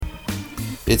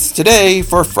It's today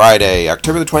for Friday,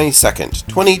 October the 22nd,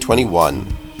 2021,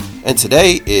 and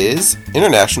today is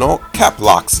International Cap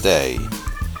Locks Day,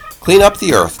 Clean Up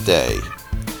the Earth Day,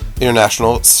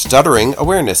 International Stuttering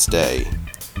Awareness Day,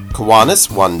 Kiwanis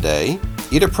One Day,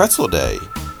 Eat a Pretzel Day,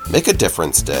 Make a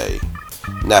Difference Day,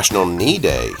 National Knee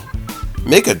Day,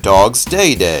 Make a Dog's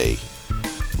Day Day,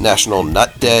 National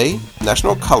Nut Day,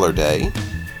 National Color Day,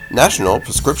 National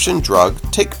Prescription Drug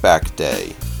Take Back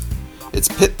Day. It's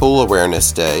Pitbull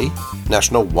Awareness Day,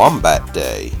 National Wombat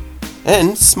Day,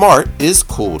 and Smart is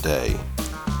Cool Day.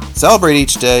 Celebrate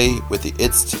each day with the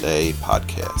It's Today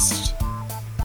podcast.